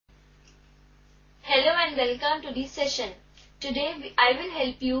and welcome to this session. Today I will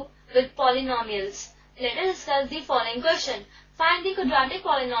help you with polynomials. Let us discuss the following question. Find the quadratic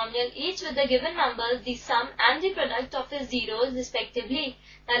polynomial each with the given numbers, the sum and the product of its zeros respectively.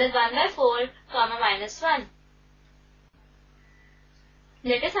 That is 1 by 4, comma minus 1.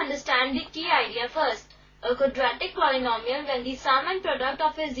 Let us understand the key idea first. A quadratic polynomial, when the sum and product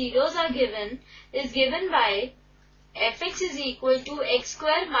of its zeros are given, is given by fx is equal to x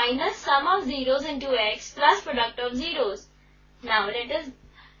square minus sum of zeros into x plus product of zeros. Now let us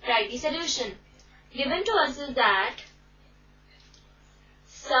write the solution. Given to us is that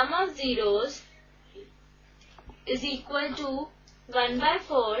sum of zeros is equal to 1 by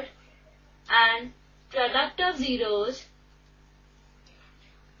 4 and product of zeros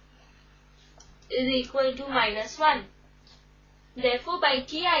is equal to minus 1. Therefore, by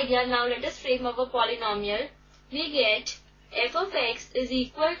key idea, now let us frame our polynomial. We get f of x is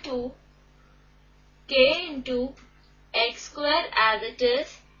equal to k into x square as it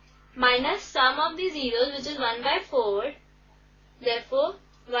is minus sum of the zeros, which is 1 by 4. Therefore,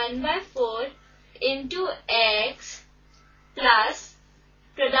 1 by 4 into x plus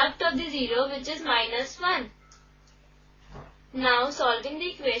product of the zero, which is minus 1. Now solving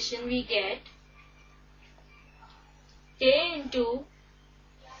the equation, we get k into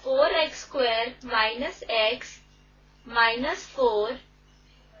 4x square minus x minus 4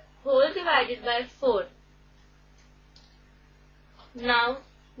 whole divided by 4. Now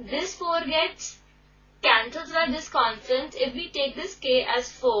this 4 gets cancelled by this constant if we take this k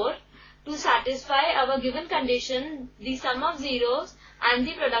as 4 to satisfy our given condition, the sum of zeros and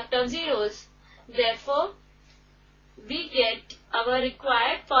the product of zeros. Therefore, we get our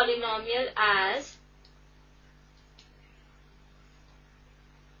required polynomial as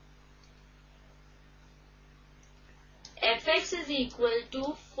fx is equal to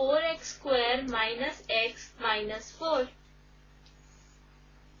 4x square minus x minus 4.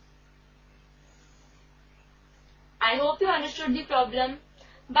 I hope you understood the problem.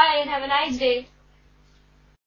 Bye and have a nice day.